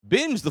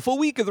Binge the full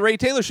week of The Ray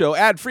Taylor Show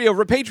ad-free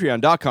over at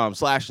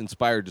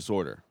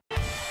patreon.com/inspireddisorder.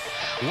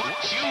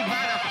 What you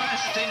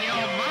manifest in your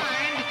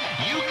mind,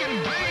 you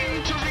can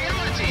bring to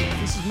reality.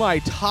 This is my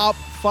top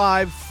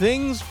 5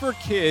 things for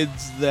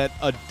kids that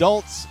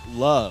adults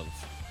love.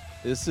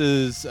 This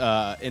is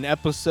an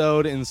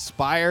episode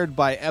inspired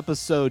by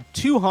episode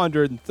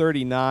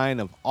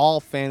 239 of All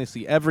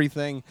Fantasy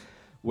Everything,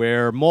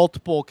 where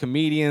multiple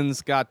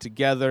comedians got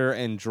together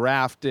and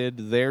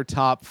drafted their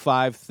top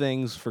 5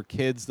 things for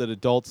kids that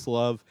adults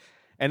love.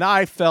 And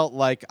I felt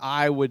like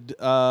I would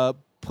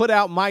put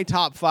out my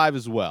top 5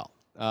 as well.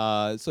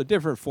 It's a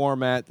different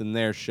format than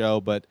their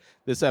show, but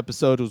this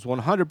episode was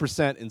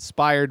 100%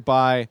 inspired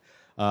by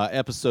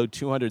episode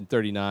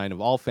 239 of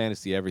All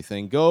Fantasy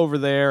Everything. Go over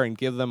there and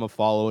give them a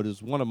follow. It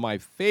is one of my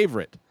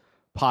favorite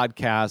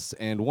podcasts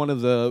and one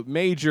of the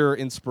major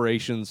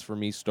inspirations for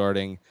me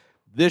starting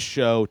this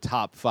show,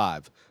 Top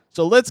 5.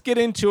 So let's get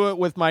into it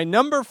with my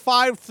number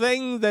 5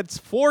 thing that's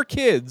for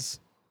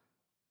kids,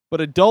 but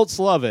adults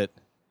love it,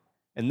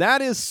 and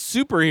that is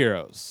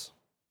superheroes.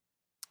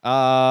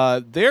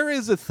 There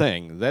is a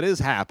thing that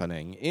is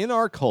happening in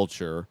our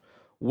culture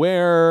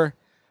where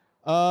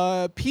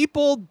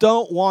people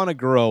don't want to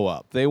grow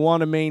up. They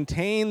want to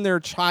maintain their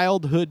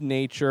childhood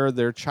nature,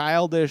 their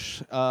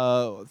childish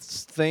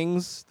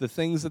things, the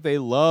things that they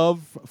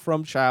love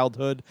from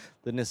childhood,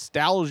 the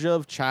nostalgia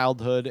of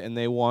childhood, and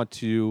they want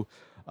to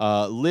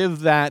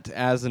live that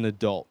as an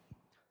adult.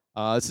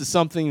 This is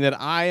something that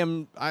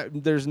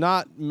there's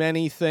not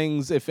many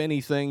things, if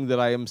anything,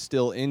 that I am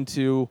still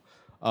into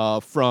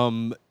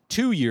from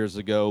 2 years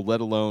ago,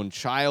 let alone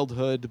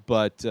childhood,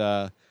 but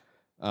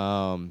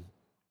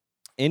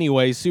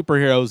anyway,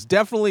 superheroes,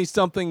 definitely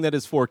something that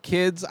is for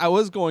kids. I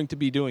was going to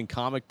be doing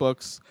comic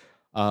books,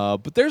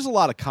 but there's a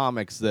lot of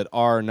comics that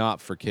are not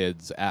for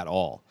kids at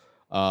all.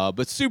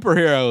 But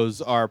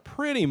superheroes are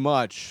pretty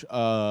much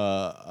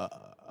a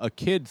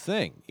kid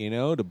thing,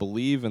 to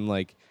believe in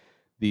like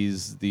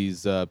these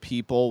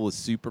people with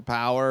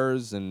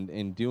superpowers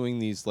and doing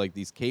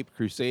these Cape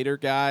Crusader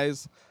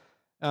guys.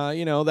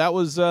 That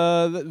was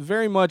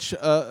very much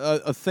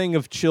a thing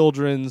of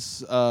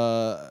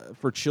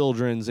for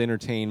children's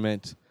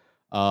entertainment.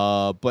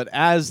 But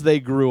as they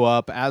grew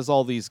up, as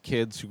all these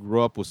kids who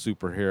grew up with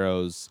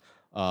superheroes,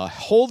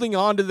 holding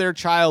on to their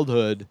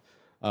childhood,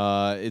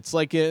 it's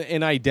like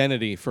an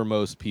identity for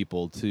most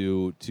people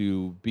to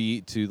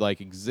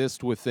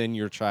exist within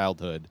your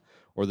childhood,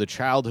 or the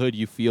childhood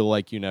you feel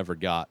like you never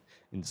got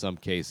in some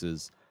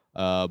cases.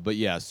 But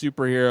yeah,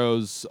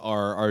 superheroes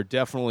are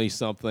definitely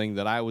something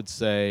that I would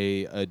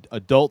say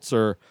adults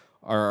are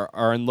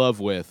in love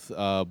with.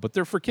 But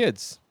they're for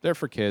kids.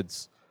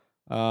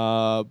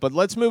 But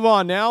let's move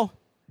on now.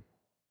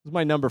 This is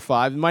my number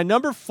 5. My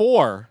number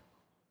 4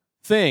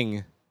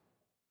 thing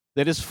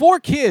that is for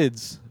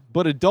kids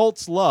but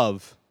adults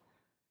love,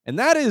 and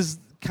that is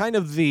kind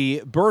of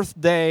the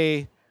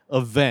birthday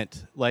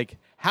event. Like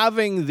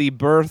having the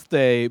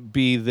birthday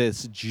be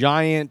this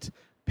giant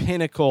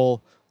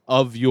pinnacle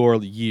of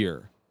your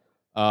year.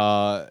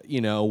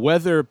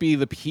 Whether it be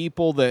the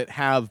people that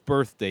have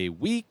birthday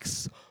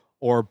weeks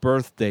or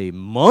birthday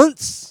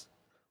months.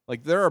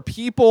 Like there are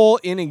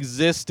people in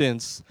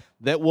existence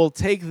that will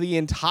take the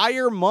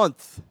entire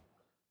month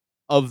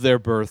of their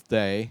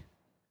birthday.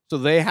 So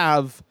they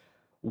have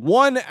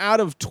 1 out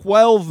of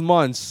 12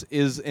 months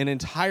is an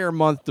entire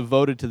month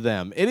devoted to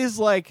them. It is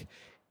like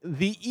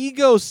the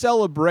ego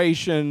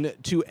celebration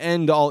to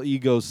end all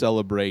ego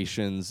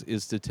celebrations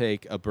is to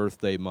take a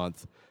birthday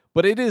month.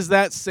 But it is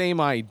that same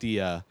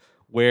idea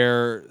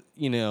where,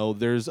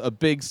 there's a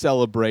big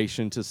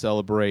celebration to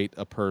celebrate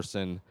a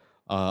person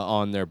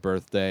on their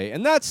birthday.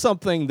 And that's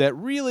something that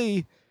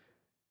really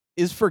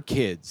is for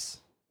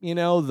kids.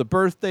 The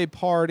birthday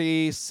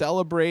party,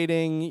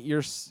 celebrating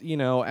your,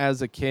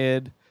 as a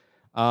kid.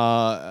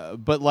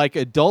 But like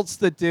adults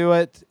that do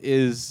it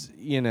is,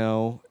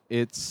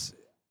 it's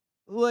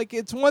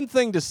one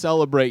thing to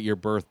celebrate your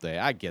birthday.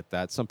 I get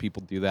that. Some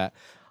people do that.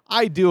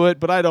 I do it,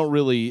 but I don't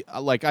really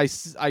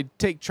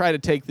try to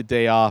take the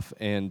day off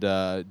and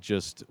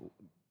just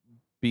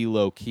be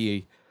low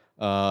key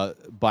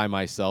by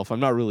myself.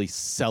 I'm not really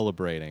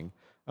celebrating.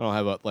 I don't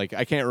have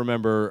I can't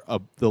remember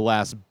the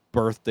last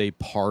birthday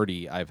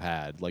party I've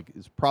had.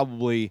 It's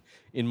probably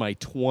in my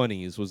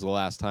 20s was the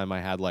last time I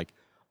had a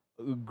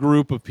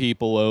group of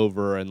people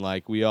over and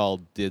we all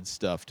did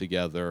stuff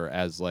together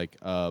as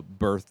a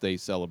birthday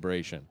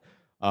celebration.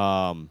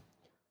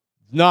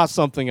 Not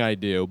something I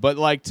do,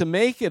 but to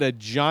make it a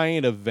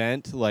giant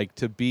event,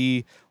 to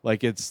be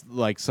it's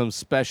some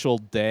special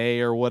day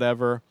or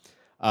whatever,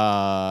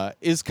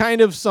 is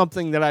kind of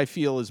something that I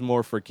feel is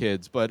more for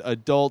kids, but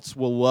adults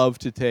will love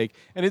to take.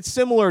 And it's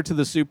similar to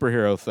the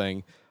superhero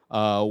thing,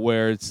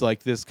 where it's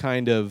this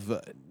kind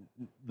of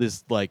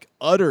this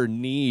utter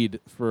need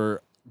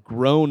for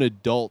grown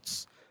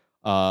adults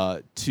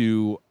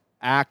to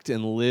act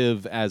and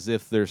live as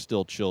if they're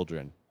still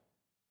children.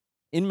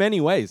 In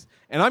many ways.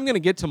 And I'm going to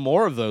get to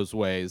more of those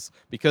ways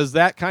because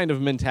that kind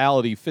of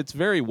mentality fits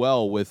very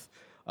well with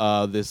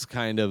this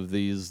kind of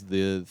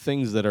the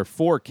things that are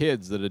for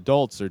kids that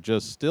adults are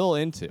just still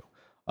into,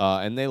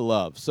 and they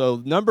love.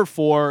 So number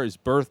 4 is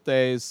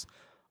birthdays,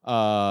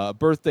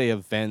 birthday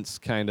events,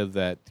 kind of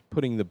that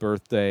putting the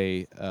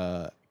birthday,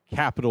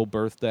 capital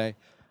birthday.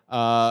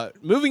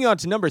 Moving on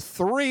to number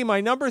 3,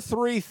 my number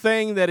 3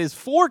 thing that is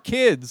for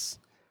kids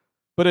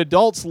but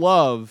adults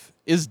love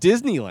is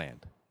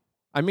Disneyland.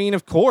 I mean,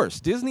 of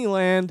course,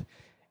 Disneyland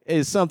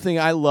is something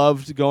I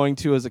loved going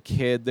to as a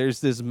kid.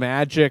 There's this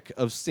magic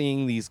of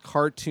seeing these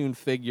cartoon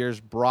figures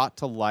brought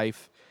to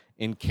life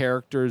in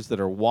characters that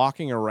are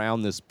walking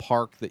around this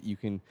park that you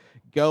can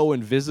go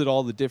and visit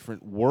all the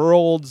different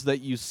worlds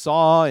that you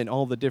saw in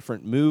all the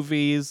different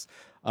movies,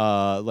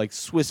 like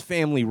Swiss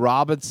Family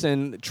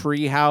Robinson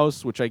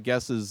Treehouse, which I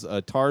guess is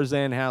a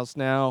Tarzan house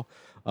now.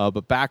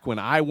 But back when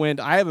I went,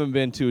 I haven't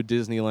been to a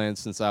Disneyland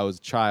since I was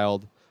a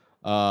child,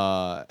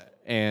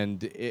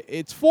 and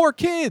it's for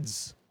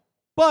kids.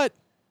 But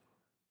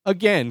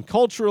again,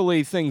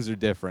 culturally, things are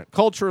different.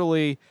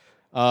 Culturally,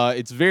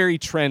 it's very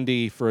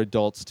trendy for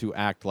adults to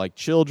act like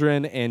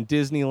children, and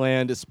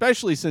Disneyland,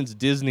 especially since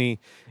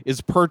Disney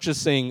is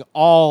purchasing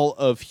all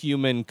of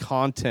human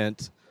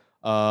content,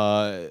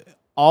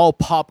 all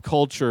pop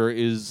culture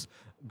is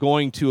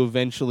going to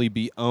eventually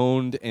be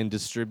owned and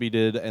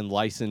distributed and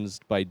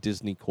licensed by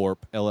Disney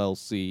Corp,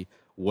 LLC,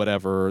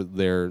 whatever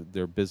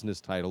their business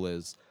title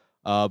is.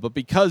 But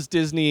because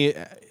Disney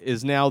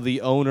is now the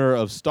owner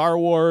of Star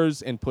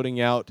Wars and putting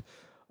out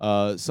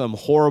some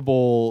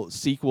horrible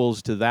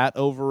sequels to that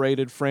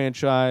overrated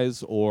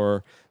franchise,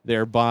 or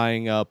they're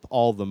buying up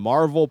all the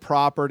Marvel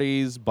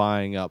properties,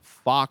 buying up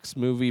Fox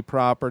movie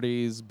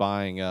properties,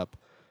 buying up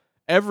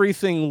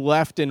everything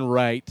left and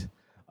right,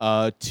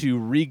 to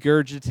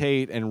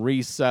regurgitate and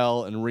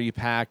resell and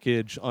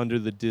repackage under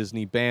the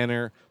Disney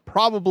banner.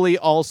 Probably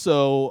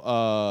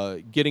also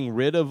getting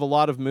rid of a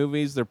lot of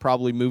movies. They're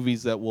probably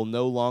movies that will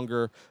no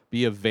longer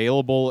be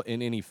available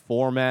in any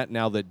format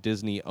now that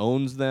Disney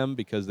owns them,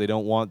 because they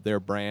don't want their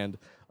brand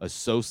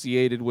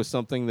associated with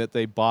something that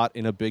they bought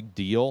in a big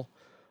deal.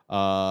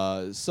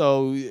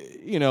 So,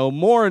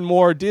 more and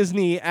more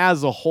Disney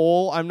as a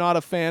whole, I'm not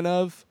a fan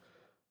of.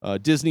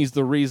 Disney's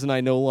the reason I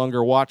no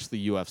longer watch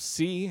the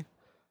UFC.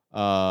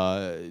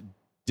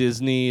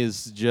 Disney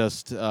is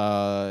just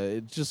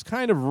it just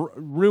kind of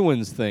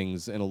ruins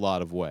things in a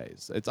lot of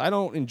ways. I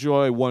don't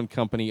enjoy one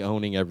company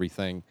owning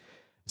everything,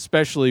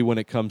 especially when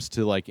it comes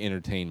to like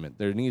entertainment.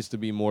 There needs to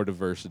be more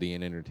diversity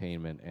in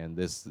entertainment, and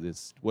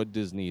this what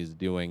Disney is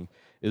doing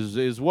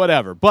is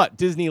whatever. But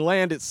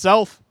Disneyland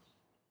itself,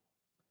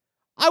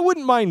 I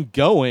wouldn't mind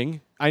going.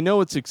 I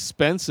know it's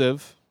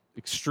expensive,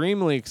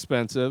 extremely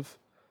expensive.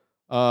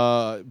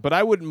 But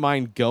I wouldn't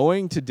mind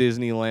going to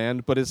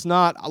Disneyland, but it's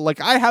not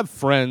like I have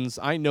friends,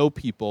 I know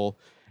people,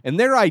 and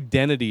their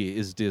identity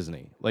is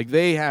Disney. Like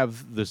they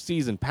have the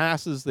season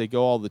passes, they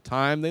go all the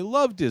time. They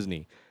love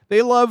Disney.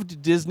 They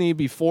loved Disney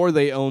before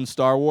they owned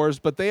Star Wars,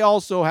 but they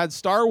also had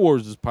Star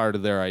Wars as part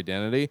of their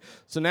identity.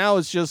 So now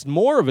it's just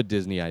more of a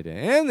Disney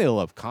identity. And they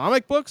love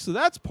comic books, so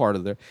that's part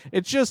of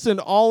it's just an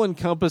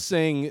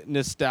all-encompassing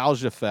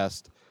nostalgia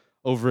fest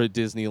over at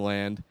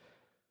Disneyland,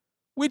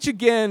 which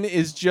again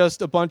is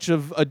just a bunch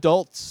of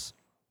adults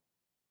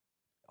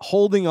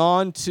holding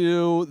on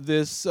to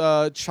this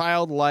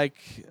childlike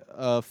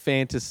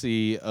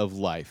fantasy of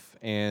life.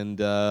 And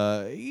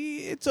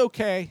it's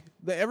okay.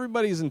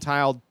 Everybody's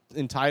entitled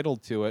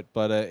to it,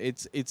 but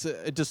it's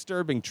a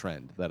disturbing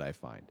trend that I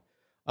find.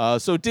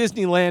 So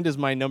Disneyland is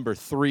my number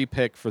 3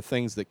 pick for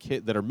things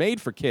that are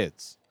made for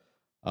kids,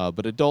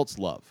 but adults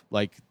love.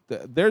 Like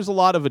there's a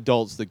lot of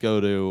adults that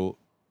go to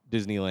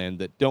Disneyland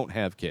that don't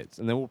have kids,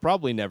 and they will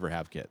probably never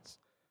have kids.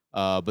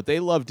 But they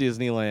love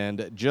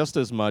Disneyland just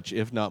as much,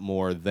 if not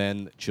more,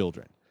 than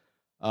children.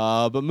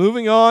 But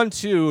moving on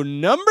to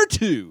number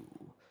 2.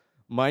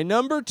 My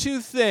number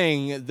 2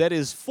 thing that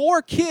is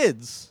for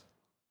kids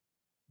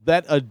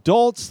that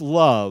adults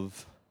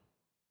love,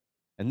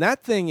 and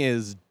that thing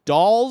is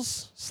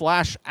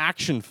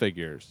dolls/action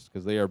figures,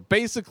 because they are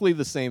basically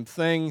the same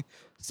thing,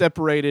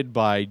 separated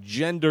by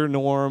gender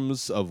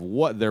norms of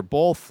what they're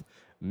both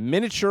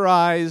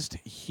miniaturized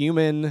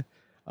human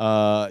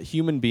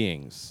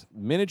beings,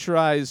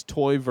 miniaturized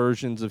toy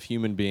versions of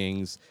human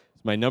beings.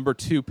 It's my number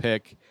 2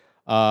 pick.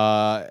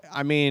 It's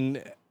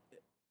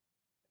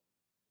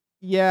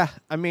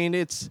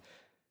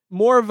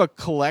more of a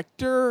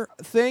collector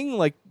thing.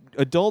 Like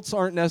adults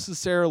aren't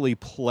necessarily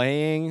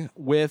playing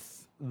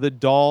with the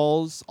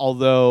dolls,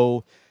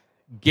 although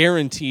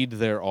guaranteed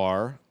there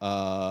are.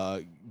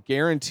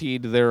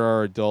 Guaranteed there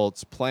are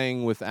adults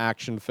playing with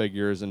action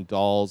figures and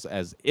dolls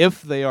as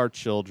if they are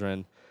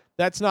children.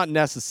 That's not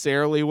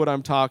necessarily what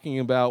I'm talking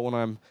about when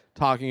I'm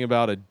talking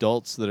about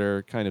adults that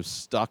are kind of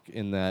stuck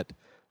in that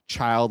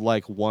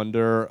childlike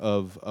wonder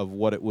of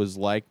what it was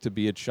like to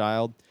be a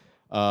child.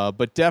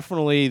 But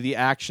definitely the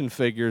action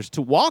figures.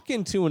 To walk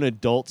into an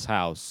adult's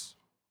house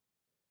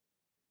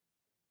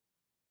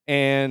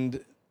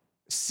and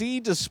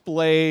see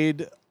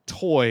displayed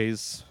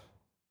toys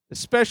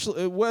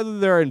especially whether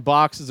they're in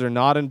boxes or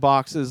not in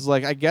boxes.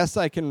 Like, I guess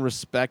I can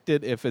respect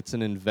it if it's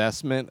an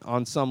investment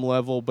on some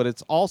level, but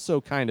it's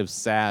also kind of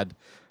sad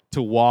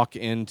to walk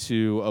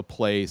into a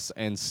place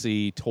and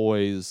see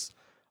toys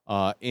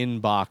in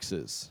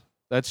boxes.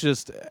 That's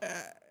just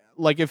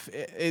like, if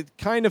it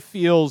kind of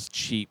feels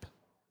cheap.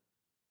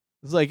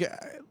 It's like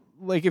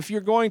if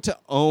you're going to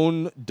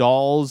own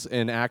dolls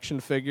and action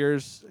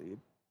figures,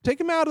 take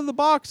them out of the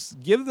box,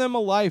 give them a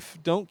life.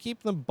 Don't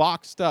keep them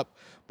boxed up.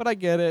 But I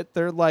get it.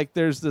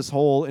 There's this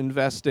whole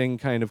investing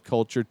kind of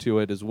culture to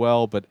it as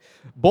well. But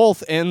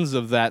both ends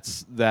of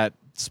that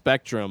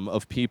spectrum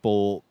of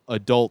people,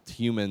 adult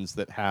humans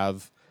that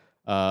have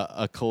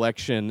a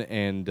collection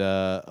and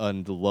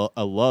a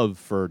love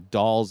for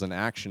dolls and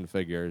action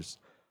figures,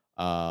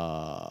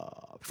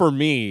 for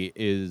me,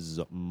 is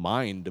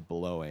mind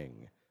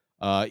blowing.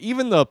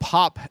 Even the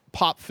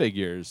pop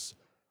figures,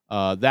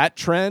 that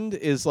trend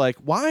is like,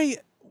 why,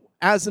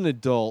 as an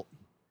adult,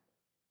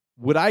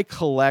 would I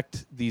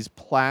collect these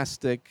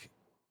plastic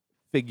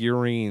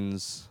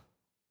figurines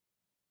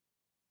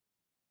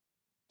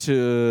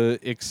to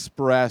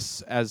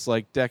express as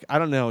like I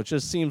don't know, it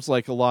just seems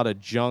like a lot of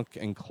junk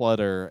and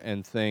clutter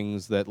and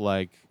things that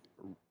like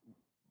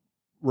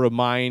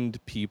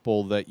remind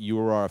people that you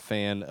are a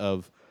fan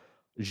of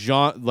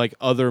like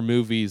other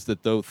movies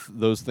that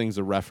those things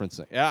are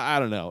referencing. I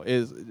don't know.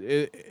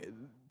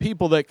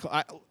 People that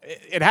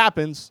it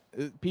happens.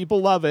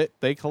 People love it.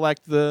 They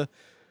collect the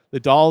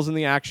dolls and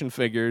the action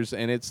figures,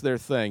 and it's their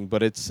thing.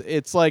 But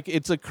it's like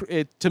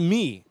to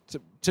me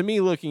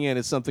looking at it,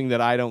 it's something that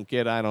I don't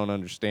get. I don't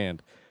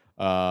understand.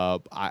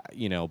 But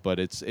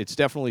it's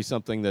definitely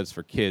something that's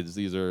for kids.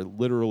 These are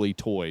literally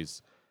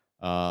toys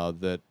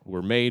that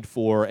were made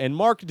for and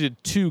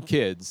marketed to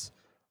kids.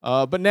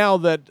 But now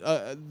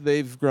that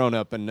they've grown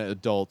up and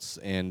adults,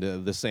 and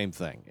the same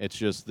thing. It's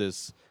just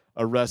this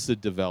arrested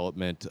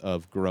development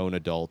of grown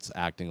adults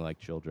acting like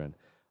children.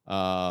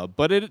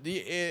 But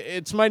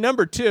it's my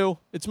number two.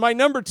 It's my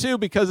number two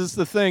because it's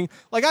the thing.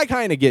 Like, I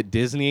kind of get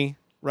Disney,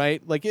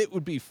 right? Like, it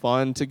would be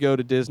fun to go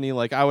to Disney.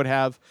 Like, I would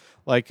have,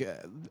 like,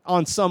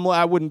 on some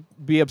level, I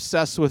wouldn't be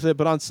obsessed with it,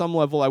 but on some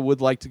level, I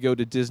would like to go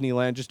to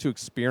Disneyland just to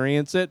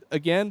experience it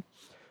again.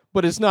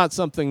 But it's not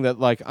something that,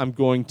 like, I'm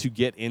going to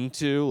get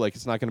into. Like,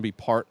 it's not going to be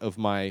part of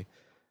my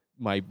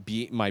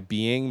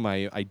being,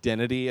 my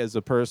identity as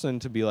a person,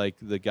 to be like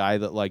the guy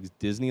that likes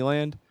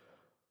Disneyland.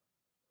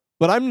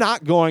 But I'm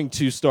not going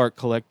to start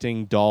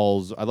collecting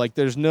dolls.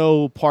 There's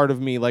no part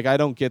of me, like, I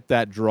don't get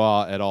that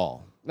draw at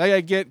all. Like, I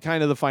get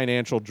kind of the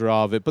financial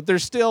draw of it, but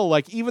there's still,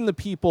 like, even the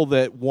people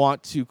that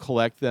want to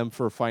collect them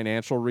for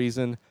financial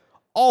reason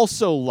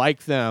also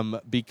like them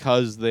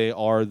because they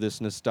are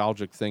this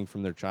nostalgic thing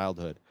from their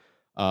childhood.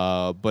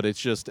 But it's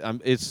just,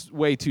 it's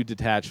way too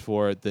detached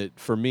for it. That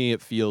for me,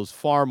 it feels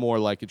far more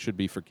like it should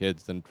be for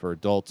kids than for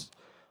adults.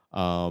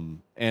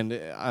 And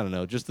I don't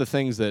know, just the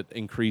things that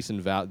increase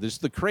in value. There's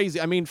the crazy.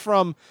 I mean,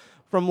 from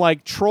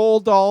like troll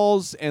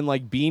dolls and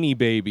like Beanie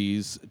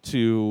Babies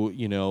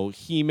to,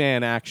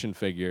 He-Man action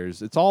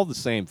figures. It's all the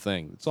same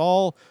thing. It's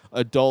all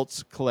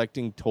adults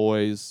collecting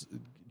toys,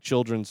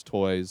 children's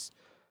toys,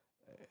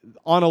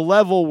 on a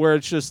level where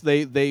it's just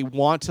they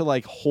want to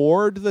like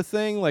hoard the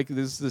thing. Like,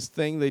 this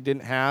thing they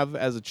didn't have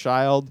as a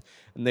child,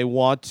 and they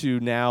want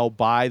to now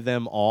buy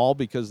them all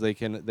because they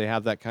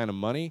have that kind of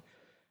money.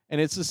 And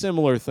it's a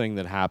similar thing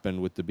that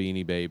happened with the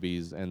Beanie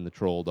Babies and the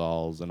troll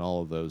dolls and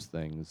all of those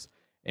things.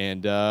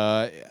 And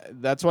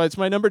that's why it's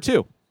my number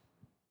two.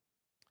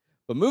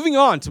 But moving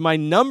on to my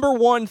number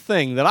one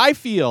thing that I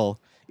feel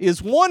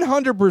is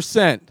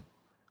 100%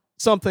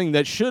 something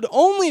that should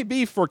only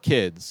be for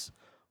kids,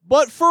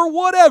 but for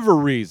whatever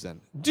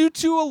reason, due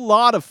to a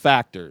lot of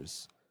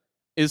factors,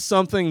 is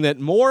something that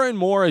more and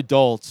more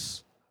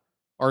adults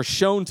are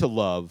shown to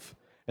love.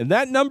 And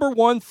that number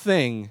one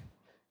thing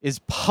is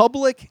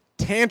public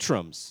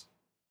tantrums.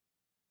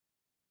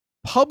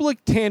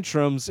 Public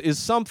tantrums is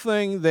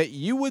something that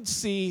you would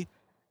see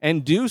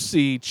and do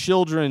see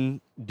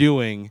children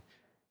doing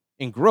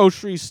in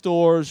grocery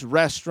stores,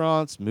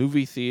 restaurants,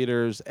 movie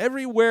theaters,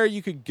 everywhere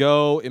you could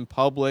go in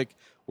public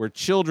where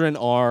children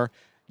are.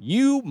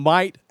 You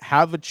might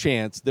have a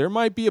chance, there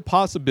might be a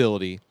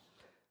possibility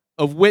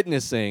of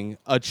witnessing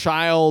a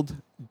child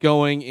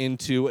going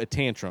into a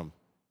tantrum.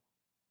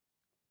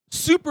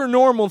 Super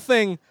normal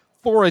thing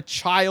for a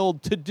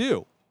child to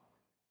do.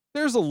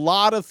 There's a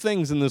lot of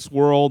things in this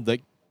world that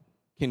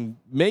can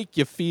make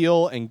you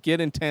feel and get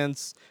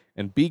intense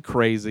and be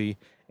crazy,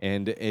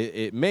 and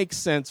it makes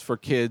sense for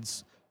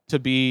kids to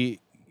be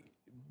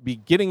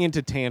getting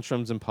into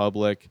tantrums in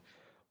public.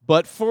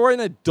 But for an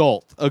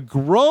adult, a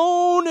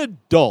grown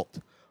adult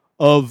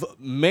of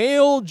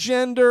male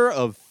gender,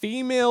 of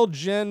female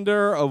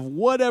gender, of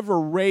whatever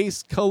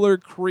race, color,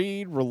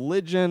 creed,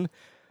 religion,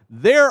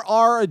 there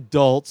are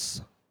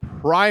adults,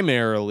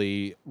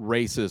 primarily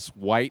racist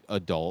white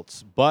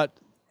adults, but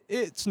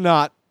it's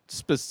not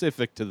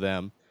specific to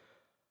them,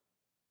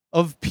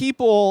 of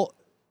people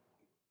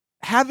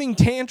having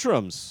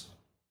tantrums.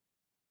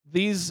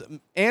 These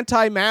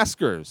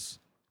anti-maskers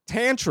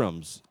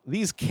tantrums,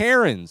 these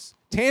Karens,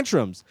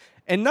 tantrums,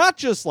 and not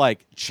just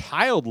like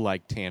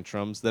childlike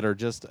tantrums that are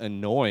just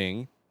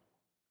annoying,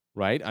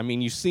 right? I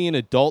mean, you see an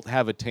adult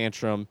have a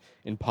tantrum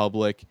in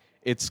public,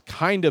 it's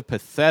kind of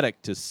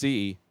pathetic to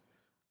see,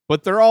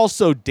 but they're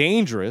also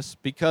dangerous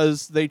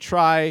because they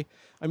try,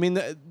 I mean,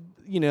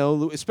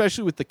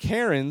 especially with the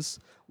Karens,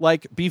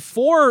 like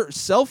before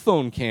cell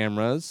phone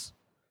cameras,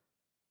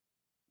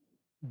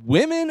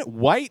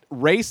 white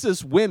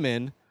racist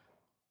women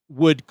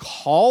would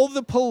call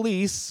the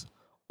police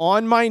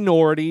on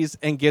minorities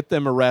and get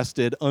them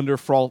arrested under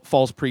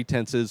false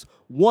pretenses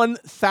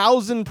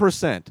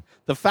 1,000%.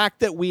 The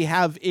fact that we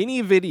have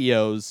any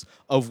videos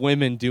of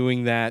women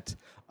doing that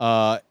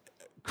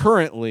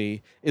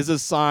currently is a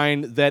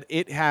sign that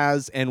it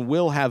has and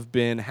will have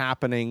been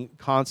happening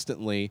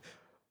constantly.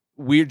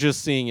 We're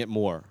just seeing it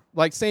more.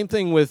 Like same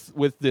thing with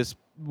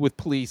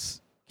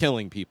police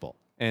killing people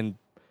and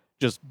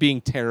just being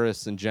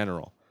terrorists in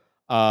general.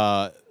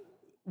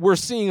 We're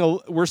seeing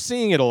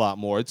it a lot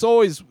more. It's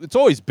always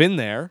been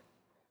there.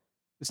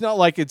 It's not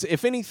like it's,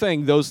 if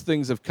anything, those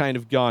things have kind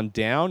of gone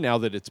down now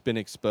that it's been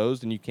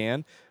exposed and you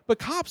can. But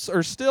cops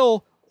are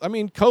still, I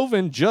mean,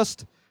 Coven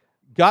just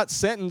got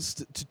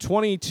sentenced to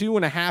 22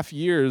 and a half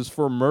years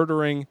for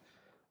murdering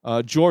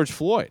George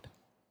Floyd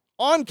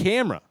on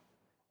camera,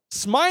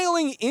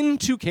 smiling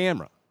into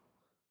camera.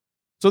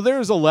 So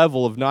there's a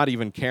level of not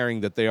even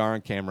caring that they are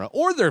on camera,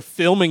 or they're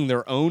filming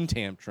their own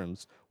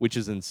tantrums, which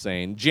is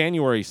insane.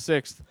 January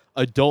 6th,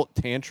 adult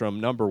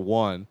tantrum number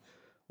 1,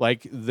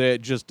 like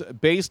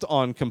just based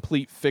on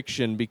complete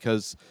fiction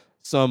because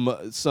some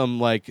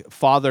like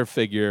father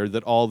figure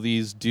that all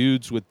these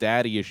dudes with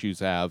daddy issues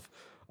have,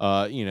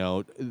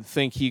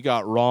 think he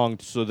got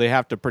wronged, so they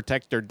have to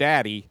protect their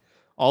daddy.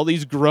 All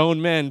these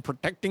grown men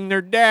protecting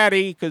their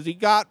daddy because he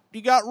got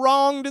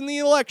wronged in the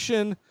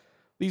election.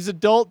 These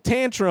adult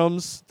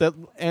tantrums that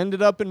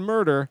ended up in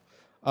murder.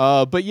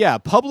 But yeah,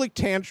 public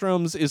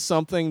tantrums is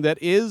something that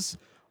is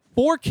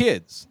for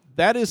kids.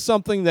 That is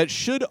something that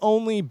should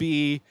only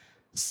be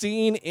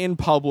seen in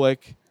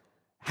public,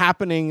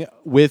 happening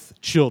with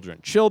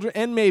children,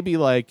 and maybe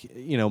like,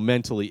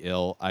 mentally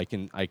ill. I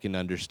can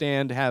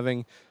understand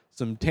having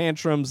some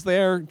tantrums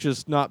there,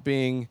 just not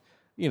being,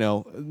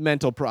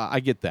 mental. I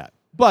get that.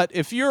 But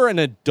if you're an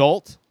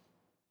adult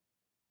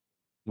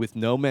with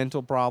no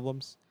mental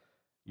problems,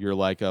 you're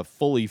like a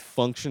fully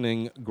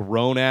functioning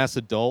grown-ass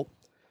adult,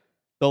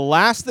 the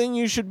last thing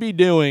you should be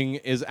doing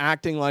is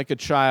acting like a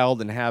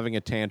child and having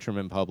a tantrum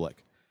in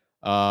public.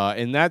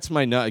 And that's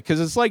my nut,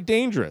 because it's like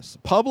dangerous.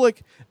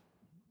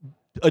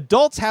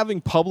 Adults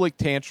having public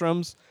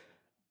tantrums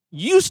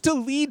used to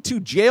lead to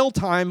jail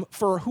time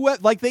for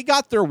like they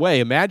got their way.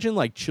 Imagine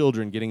like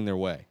children getting their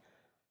way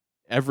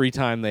every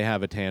time they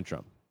have a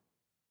tantrum.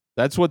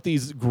 That's what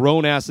these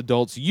grown-ass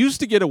adults used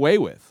to get away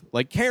with.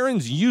 Like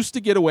Karens used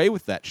to get away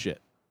with that shit.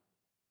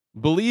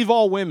 Believe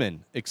all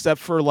women,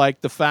 except for like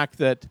the fact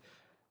that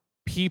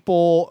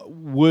people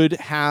would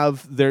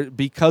have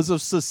because of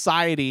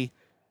society,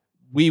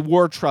 we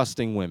were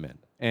trusting women.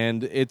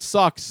 And it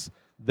sucks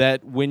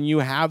that when you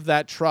have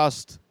that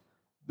trust,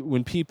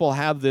 when people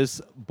have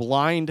this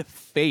blind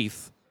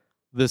faith,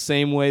 the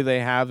same way they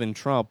have in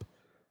Trump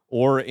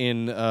or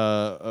in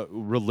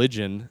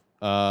religion,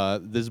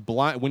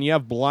 when you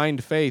have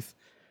blind faith,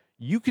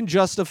 you can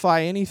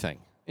justify anything.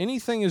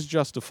 Anything is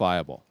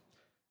justifiable.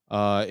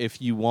 If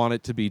you want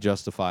it to be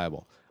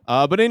justifiable.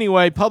 But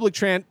anyway, public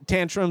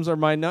tantrums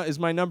is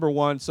my number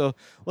 1. So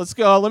let's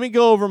go. Let me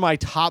go over my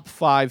top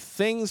 5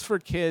 things for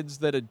kids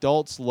that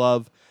adults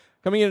love.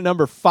 Coming in at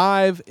number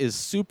 5 is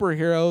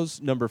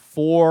superheroes. Number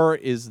 4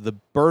 is the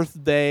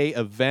birthday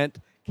event,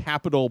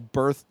 Capital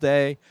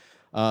Birthday.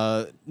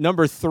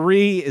 Number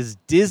 3 is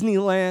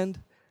Disneyland.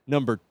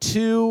 Number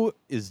 2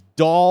 is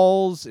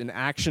dolls and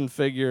action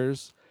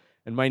figures.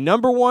 And my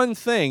number 1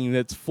 thing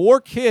that's for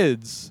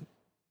kids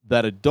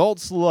that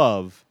adults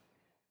love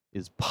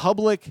is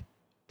public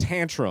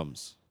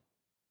tantrums.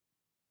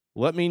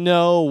 Let me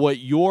know what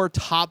your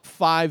top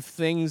 5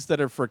 things that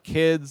are for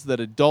kids that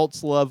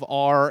adults love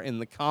are in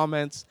the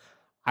comments.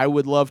 I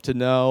would love to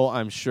know.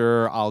 I'm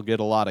sure I'll get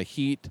a lot of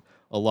heat,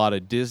 a lot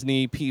of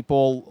Disney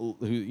people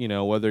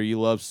who, whether you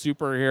love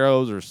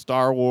superheroes or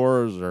Star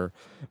Wars or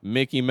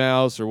Mickey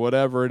Mouse or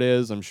whatever it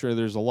is, I'm sure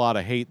there's a lot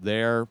of hate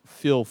there.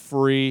 Feel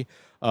free.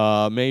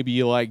 Maybe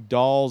you like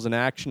dolls and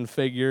action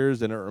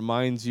figures and it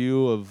reminds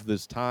you of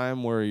this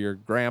time where your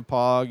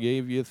grandpa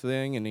gave you a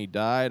thing and he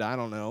died. I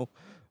don't know.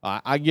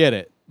 I get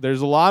it.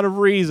 There's a lot of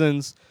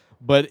reasons,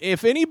 but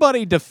if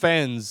anybody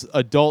defends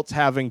adults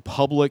having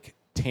public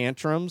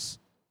tantrums,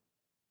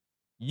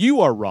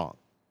 you are wrong.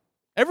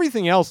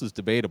 Everything else is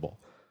debatable,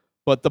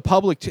 but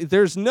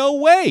there's no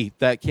way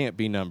that can't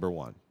be number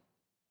 1.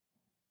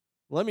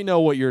 Let me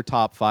know what your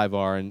top 5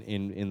 are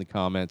in the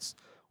comments,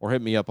 or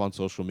hit me up on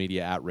social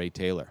media at Ray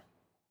Taylor.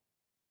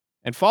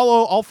 And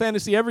follow All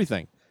Fantasy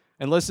Everything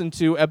and listen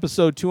to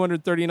episode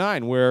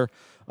 239, where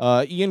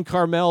Ian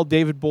Carmel,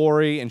 David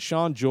Bory, and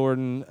Sean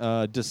Jordan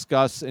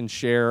discuss and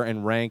share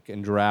and rank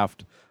and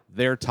draft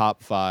their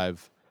top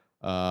 5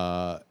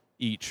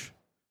 each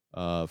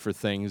for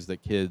things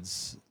that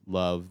kids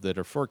love that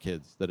are for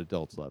kids that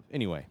adults love.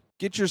 Anyway,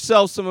 get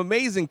yourself some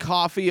amazing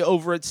coffee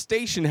over at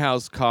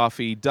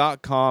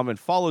stationhousecoffee.com and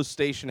follow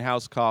Station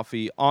House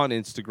Coffee on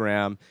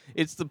Instagram.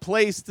 It's the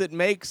place that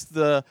makes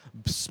the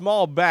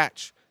small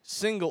batch,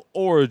 single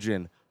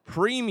origin,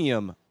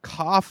 premium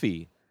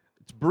coffee.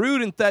 It's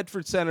brewed in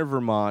Thetford Center,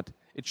 Vermont.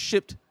 It's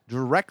shipped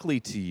directly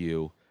to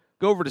you.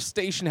 Go over to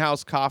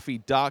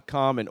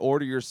stationhousecoffee.com and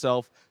order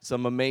yourself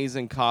some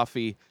amazing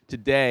coffee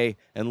today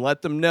and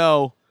let them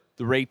know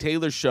the Ray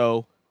Taylor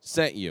Show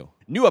sent you.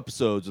 New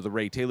episodes of the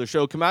Ray Taylor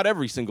Show come out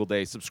every single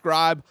day.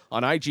 Subscribe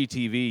on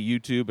IGTV,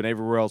 YouTube, and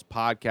everywhere else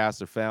podcasts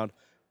are found.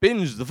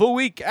 Binge the full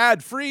week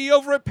ad-free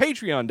over at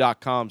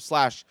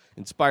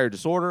patreon.com/Inspired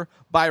Disorder.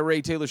 Buy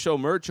Ray Taylor Show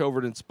merch over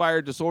at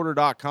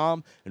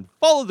inspireddisorder.com and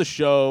follow the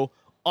show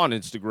on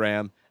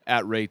Instagram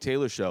at Ray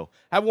Taylor Show.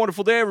 Have a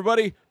wonderful day,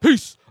 everybody.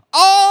 Peace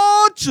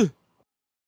out!